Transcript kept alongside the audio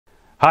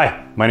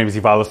Hi, my name is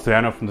Ivalo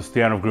Stoyanov from the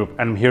Stoyanov Group,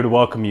 and I'm here to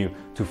welcome you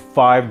to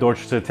 5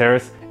 Dorchester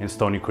Terrace in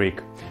Stoney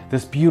Creek.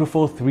 This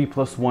beautiful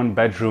 3+1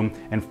 bedroom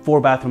and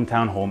 4-bathroom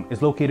townhome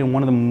is located in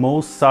one of the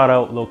most sought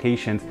out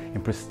locations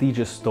in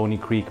prestigious Stoney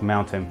Creek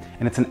Mountain,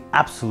 and it's an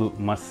absolute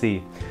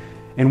must-see.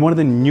 In one of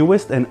the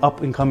newest and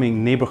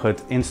up-and-coming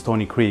neighborhoods in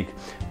Stoney Creek,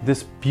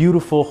 this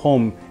beautiful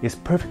home is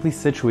perfectly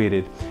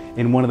situated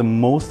in one of the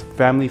most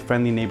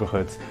family-friendly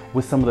neighborhoods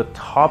with some of the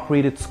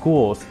top-rated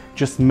schools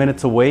just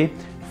minutes away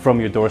from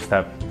your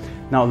doorstep.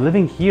 Now,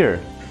 living here,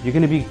 you're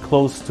going to be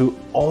close to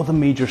all the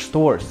major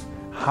stores,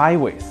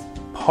 highways,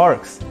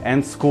 parks,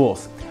 and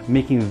schools,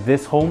 making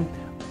this home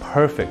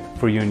perfect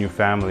for you and your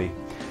family.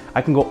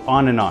 I can go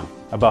on and on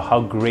about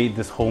how great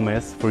this home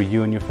is for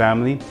you and your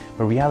family,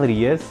 but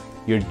reality is,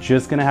 you're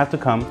just going to have to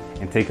come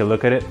and take a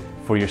look at it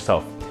for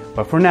yourself.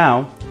 But for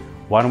now,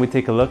 why don't we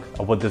take a look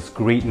at what this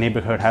great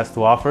neighborhood has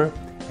to offer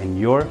in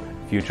your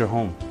future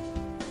home.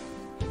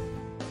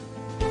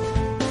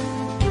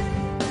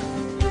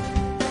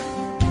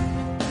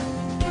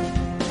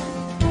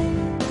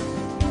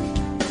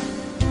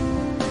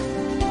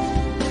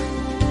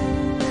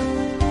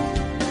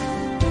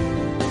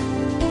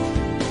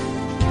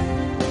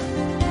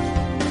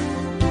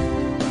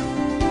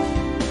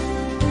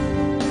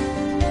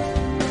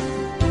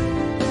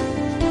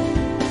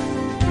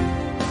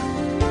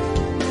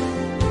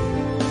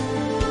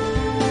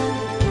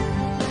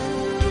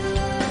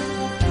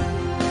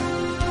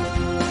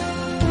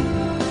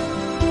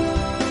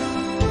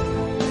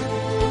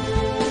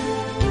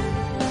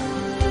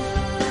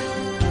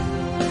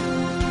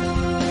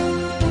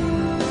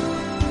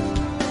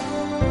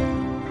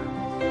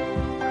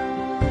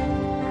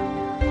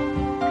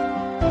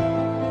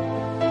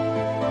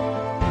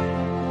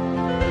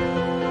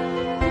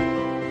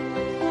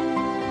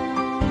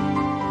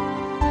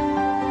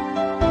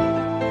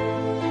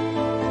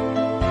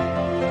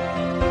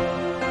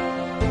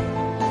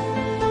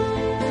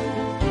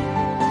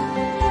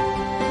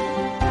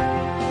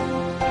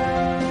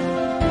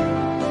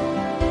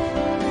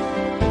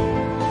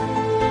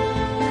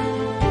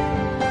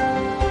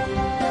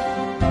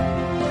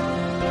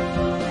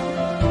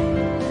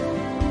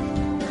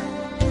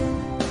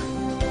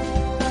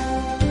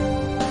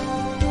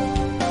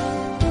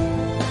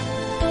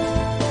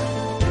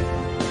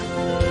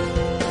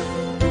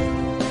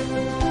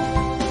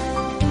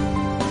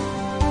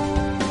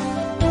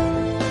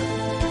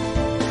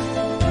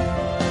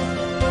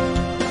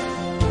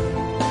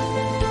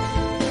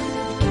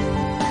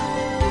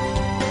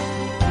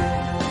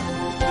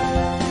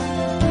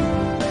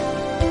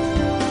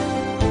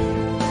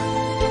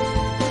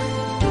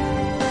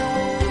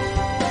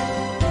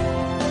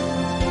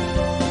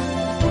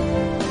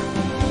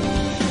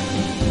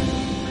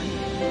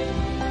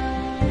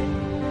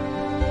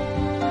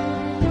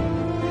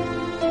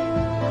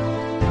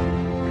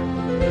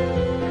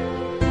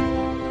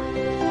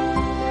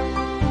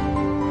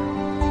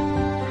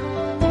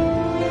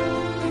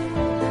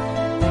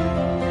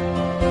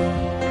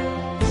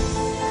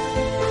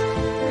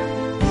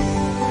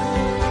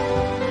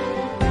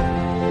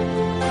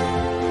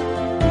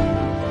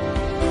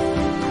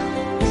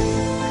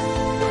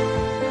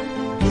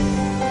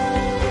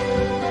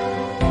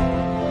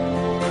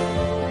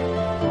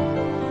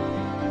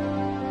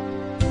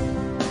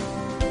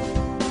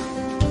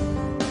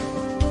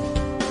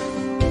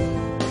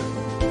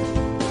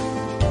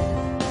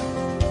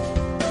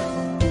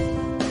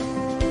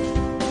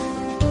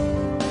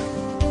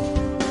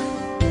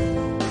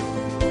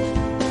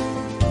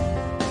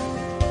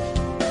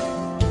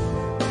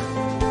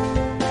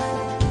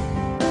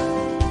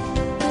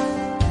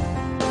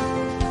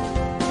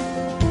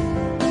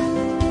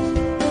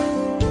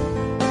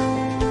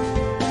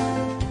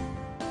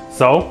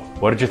 So,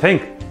 what did you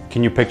think?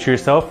 Can you picture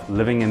yourself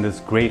living in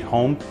this great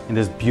home in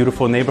this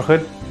beautiful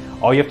neighborhood?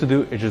 All you have to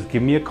do is just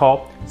give me a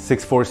call,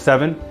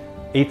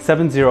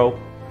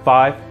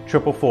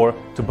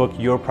 647-870-5444 to book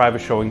your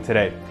private showing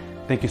today.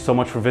 Thank you so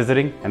much for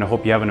visiting, and I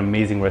hope you have an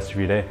amazing rest of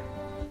your day.